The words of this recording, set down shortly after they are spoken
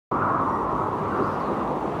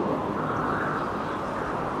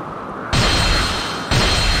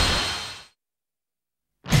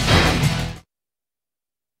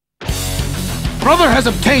Brother has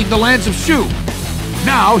obtained the lands of Shu.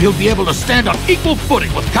 Now he'll be able to stand on equal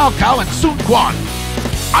footing with Cao Cao and Sun Quan.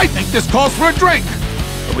 I think this calls for a drink.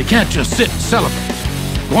 But we can't just sit and celebrate.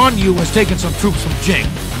 Guan Yu has taken some troops from Jing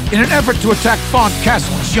in an effort to attack Fan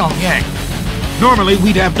Castle in Xiangyang. Normally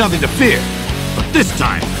we'd have nothing to fear, but this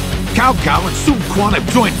time, Cao Cao and Sun Quan have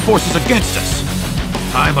joined forces against us.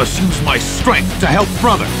 I must use my strength to help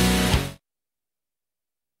brother.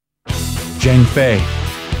 Zhang Fei,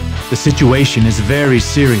 the situation is very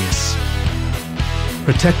serious.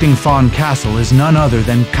 Protecting Fan Castle is none other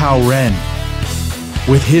than Cao Ren.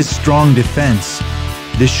 With his strong defense,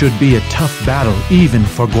 this should be a tough battle even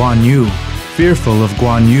for Guan Yu. Fearful of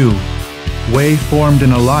Guan Yu, Wei formed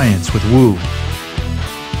an alliance with Wu.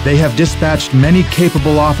 They have dispatched many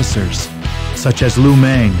capable officers, such as Lu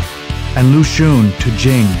Meng and Lu Xun to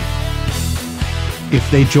Jing. If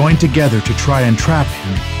they join together to try and trap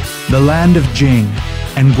him, the land of Jing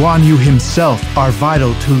and Guan Yu himself are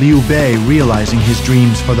vital to Liu Bei realizing his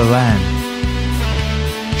dreams for the land.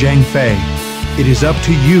 Zhang Fei, it is up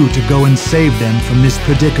to you to go and save them from this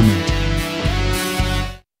predicament.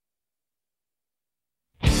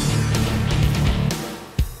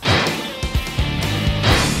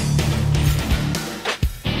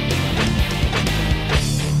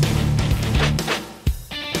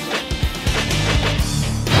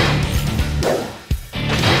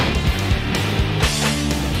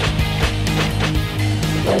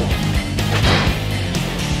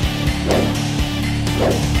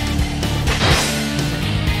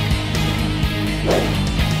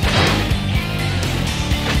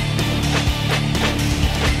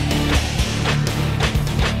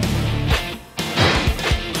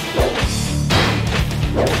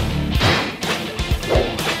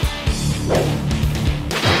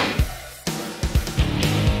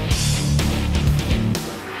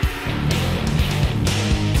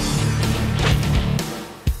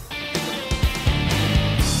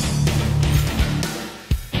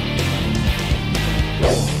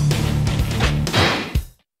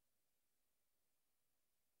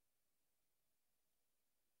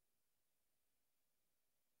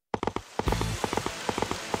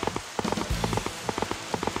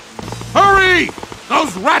 Hurry!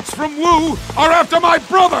 Those rats from Wu are after my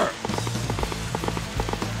brother!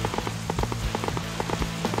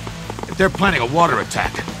 If they're planning a water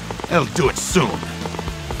attack, they'll do it soon.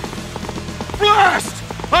 Blast!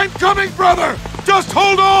 I'm coming, brother! Just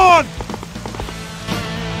hold on!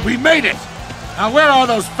 We made it! Now where are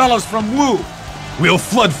those fellows from Wu? We'll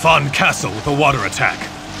flood Fan Castle with a water attack.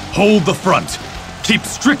 Hold the front. Keep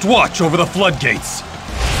strict watch over the floodgates.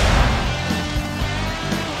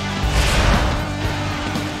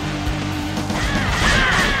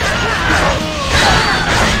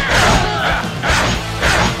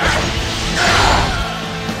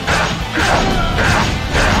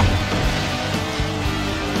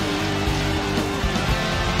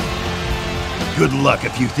 Good luck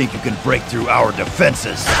if you think you can break through our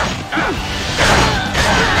defenses.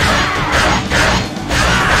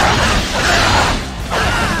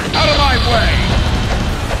 Out of my way!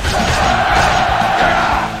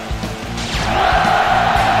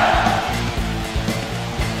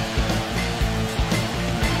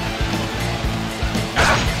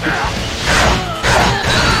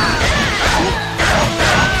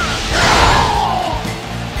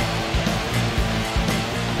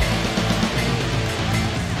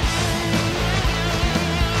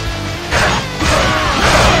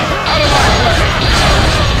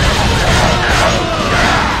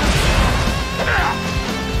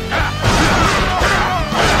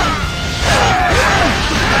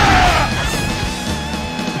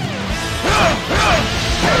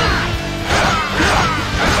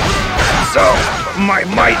 My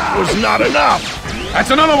might was not enough!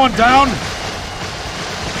 That's another one down!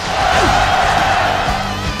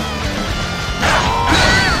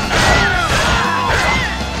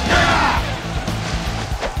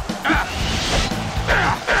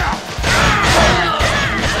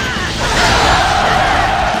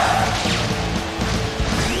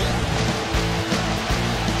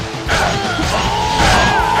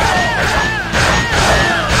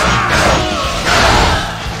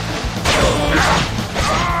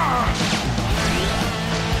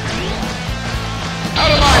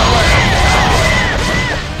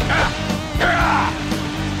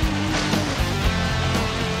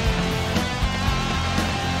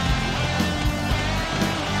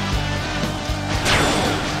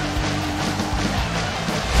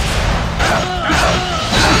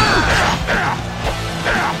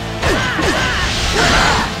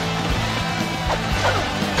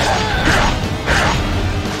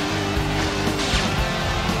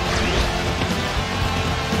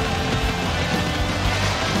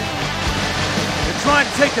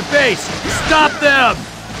 to take the base! Stop them!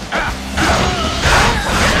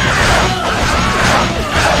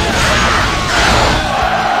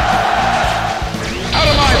 Out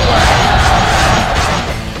of my way!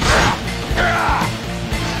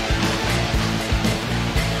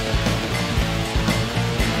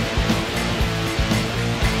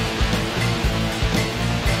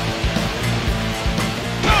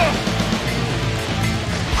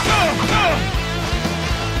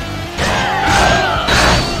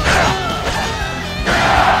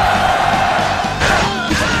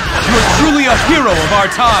 Truly a hero of our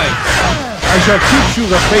time! I shall teach you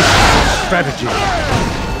the basic strategy.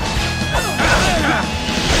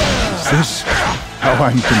 Is this how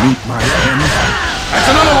I'm to meet my end? That's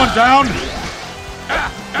another one down!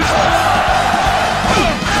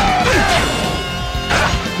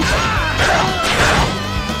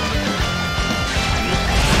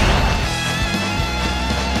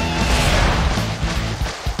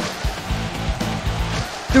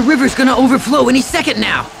 The river's gonna overflow any second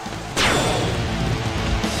now!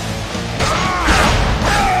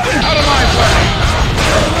 Out of my way!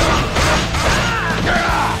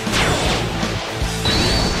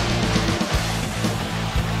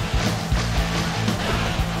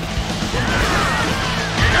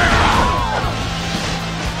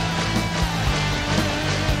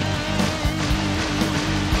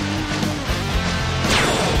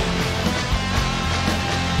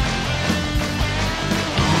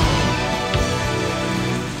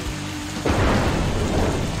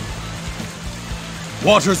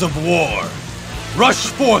 Waters of war, rush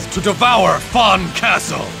forth to devour Fawn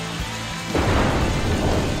Castle!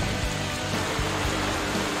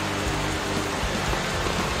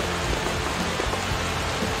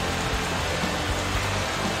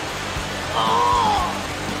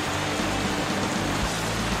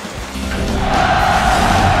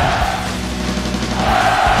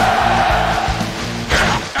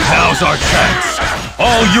 Now's our chance!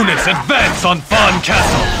 All units advance on Fawn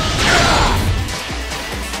Castle!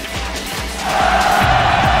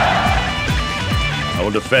 I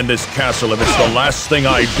will defend this castle if it's the last thing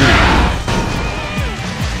I do.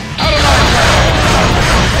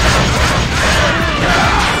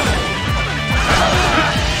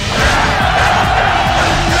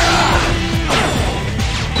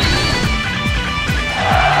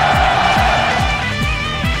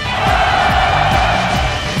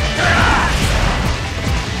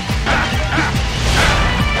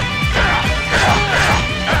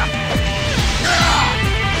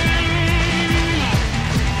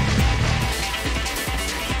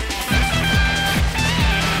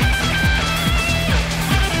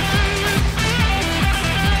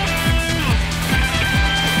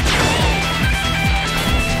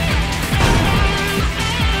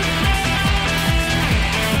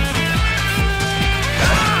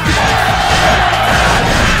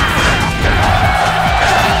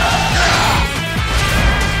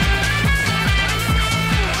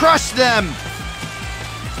 Crush them!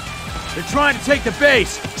 They're trying to take the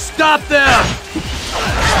base! Stop them!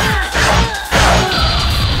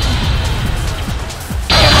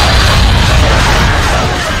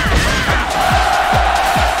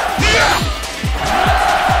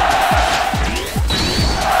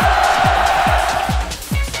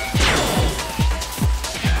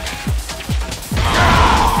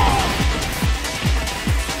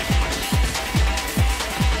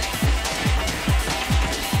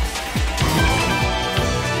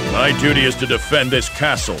 My duty is to defend this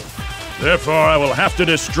castle. Therefore, I will have to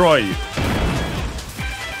destroy you.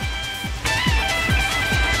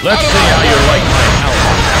 Let's see how you like my power.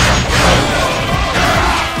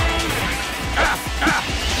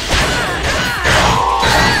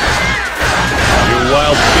 You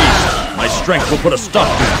wild beast! My strength will put a stop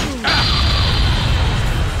to you.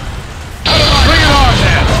 Bring it on,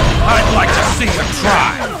 then! I'd like to see you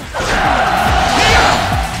try!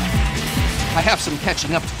 I have some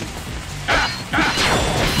catching up to do.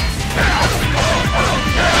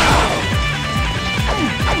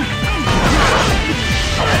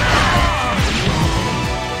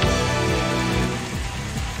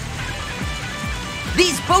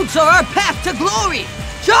 These boats are our path to glory!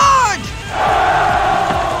 Charge!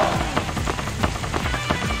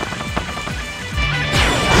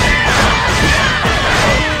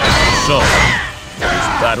 So, this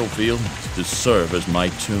battlefield is to serve as my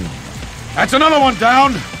tomb. That's another one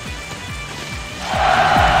down!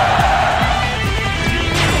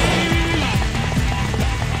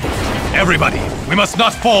 Everybody, we must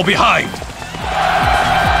not fall behind!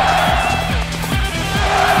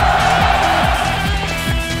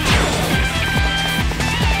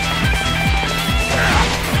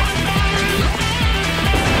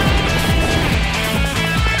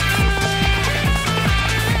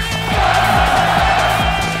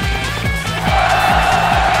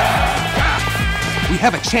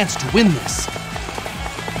 have a chance to win this.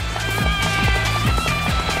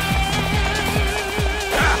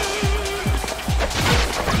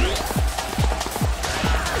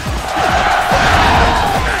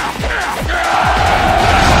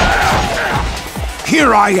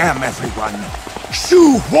 Here I am, everyone.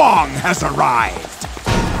 Xu Huang has arrived.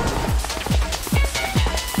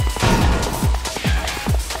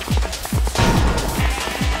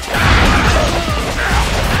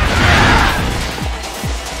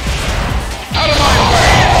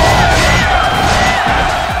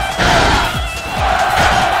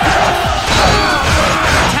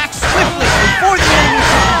 Attack swiftly before the enemy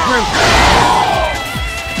comes through.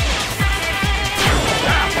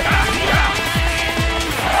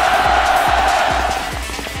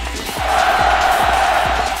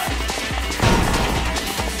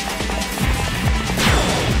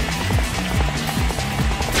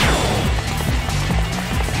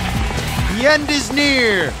 The end is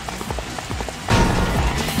near!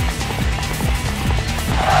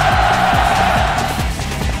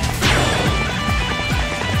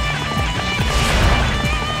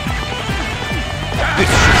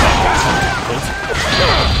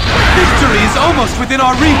 Victory is almost within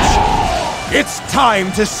our reach! It's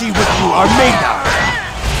time to see what you are made of.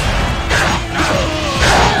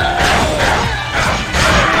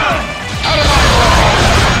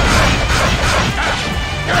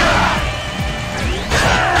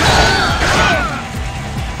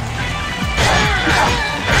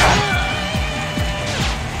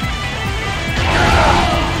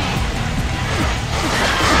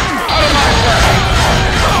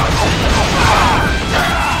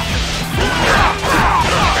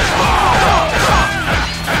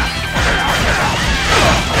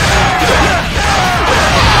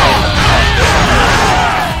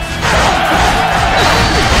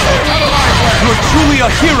 Truly a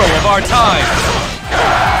hero of our time!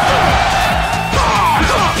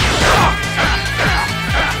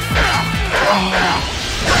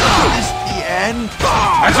 Is the end?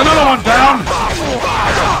 That's another one down!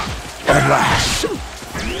 Alas,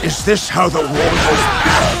 is this how the warrior's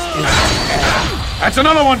path is to end? That's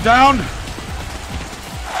another one down!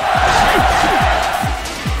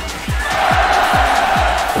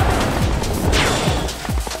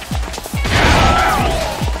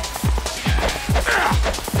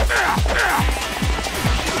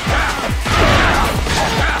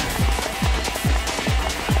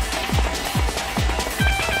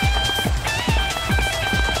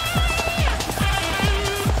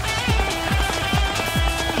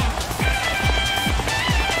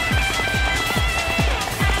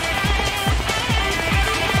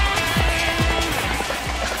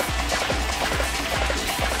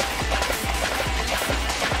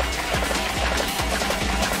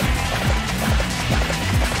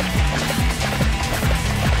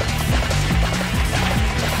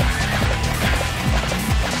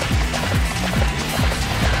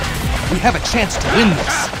 We have a chance to win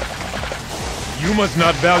this. You must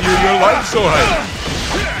not value your life so highly.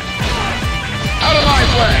 Out of my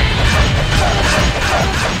way!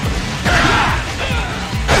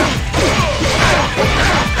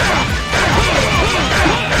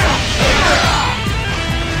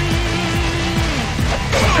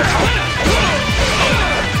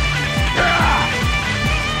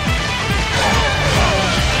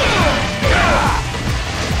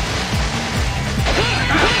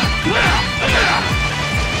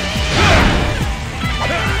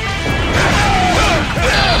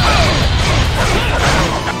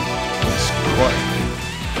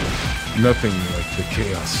 Nothing like the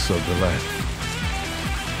chaos of the land.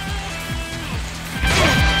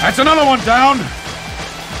 That's another one down!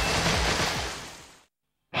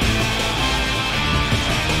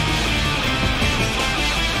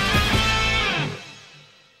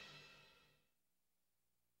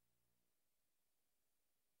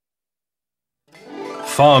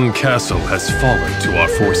 Fan Castle has fallen to our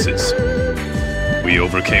forces. We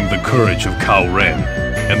overcame the courage of Cao Ren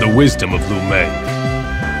and the wisdom of Lu Mei.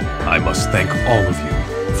 I must thank all of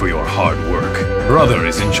you for your hard work. Brother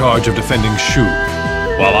is in charge of defending Shu,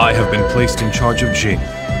 while I have been placed in charge of Jing.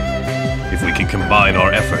 If we can combine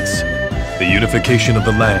our efforts, the unification of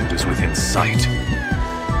the land is within sight.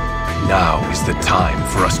 Now is the time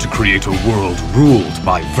for us to create a world ruled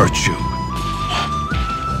by virtue.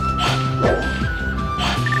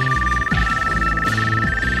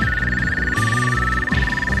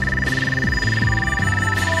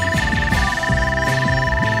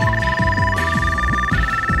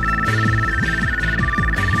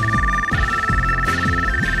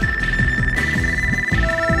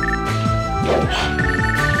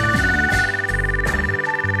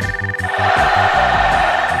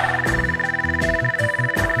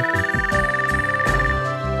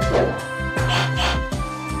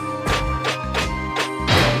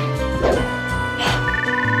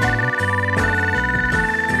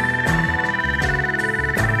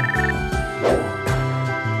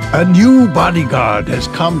 A new bodyguard has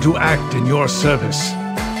come to act in your service.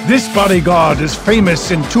 This bodyguard is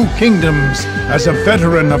famous in 2 kingdoms as a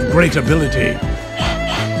veteran of great ability.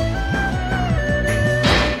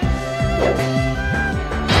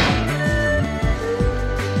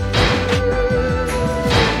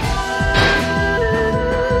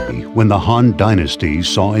 When the Han Dynasty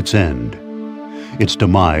saw its end, its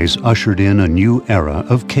demise ushered in a new era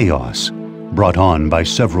of chaos, brought on by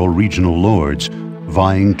several regional lords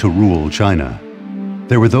vying to rule China.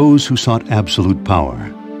 There were those who sought absolute power,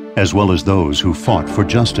 as well as those who fought for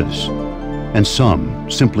justice, and some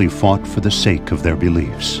simply fought for the sake of their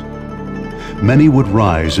beliefs. Many would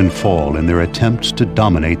rise and fall in their attempts to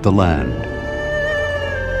dominate the land.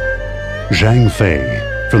 Zhang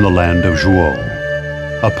Fei, from the land of Zhuo,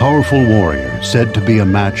 a powerful warrior said to be a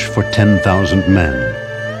match for 10,000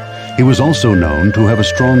 men. He was also known to have a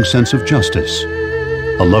strong sense of justice.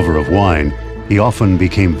 A lover of wine, he often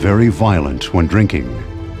became very violent when drinking.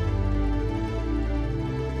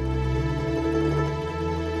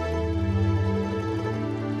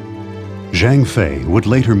 Zhang Fei would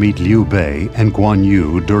later meet Liu Bei and Guan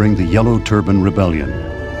Yu during the Yellow Turban Rebellion.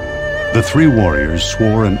 The 3 warriors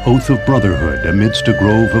swore an oath of brotherhood amidst a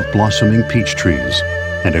grove of blossoming peach trees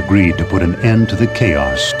and agreed to put an end to the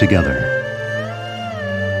chaos together.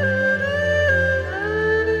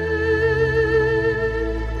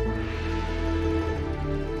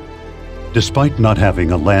 Despite not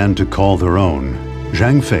having a land to call their own,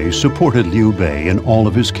 Zhang Fei supported Liu Bei in all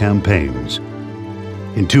of his campaigns.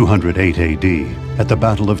 In 208 AD, at the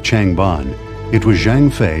Battle of Changban, it was Zhang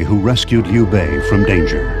Fei who rescued Liu Bei from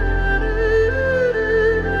danger.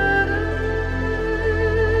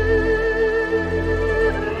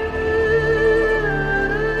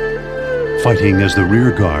 Fighting as the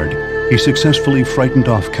rear guard, he successfully frightened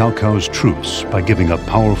off Cao Cao's troops by giving a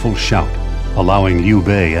powerful shout, allowing Liu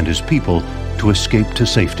Bei and his people to escape to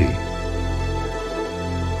safety.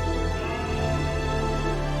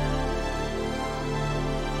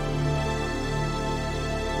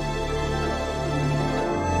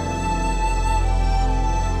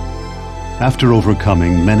 After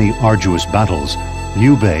overcoming many arduous battles,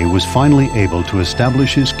 Liu Bei was finally able to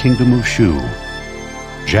establish his kingdom of Shu.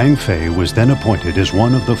 Zhang Fei was then appointed as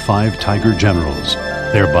one of the 5 Tiger Generals,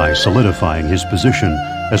 thereby solidifying his position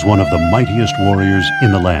as one of the mightiest warriors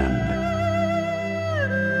in the land.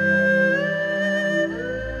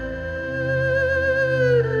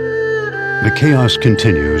 The chaos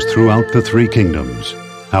continues throughout the 3 kingdoms.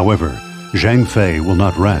 However, Zhang Fei will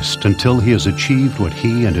not rest until he has achieved what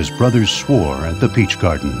he and his brothers swore at the Peach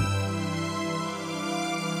Garden.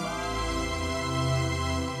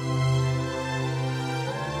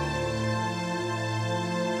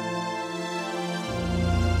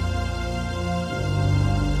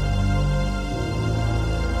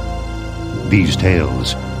 These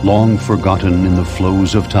tales, long forgotten in the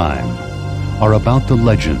flows of time, are about the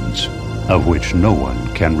legends of which no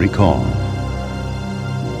one can recall.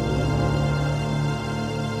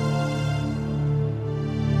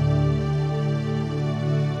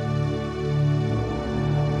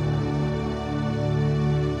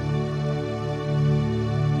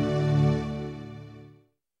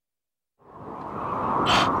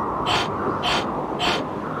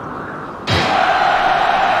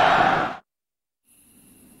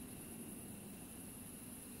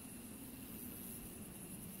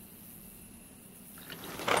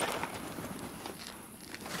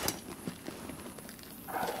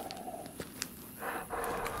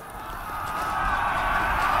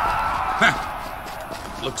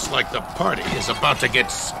 Looks like the party is about to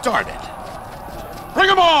get started. Bring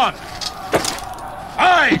 'em on!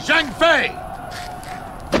 I, Zhang Fei,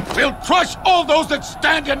 will crush all those that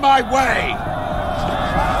stand in my way!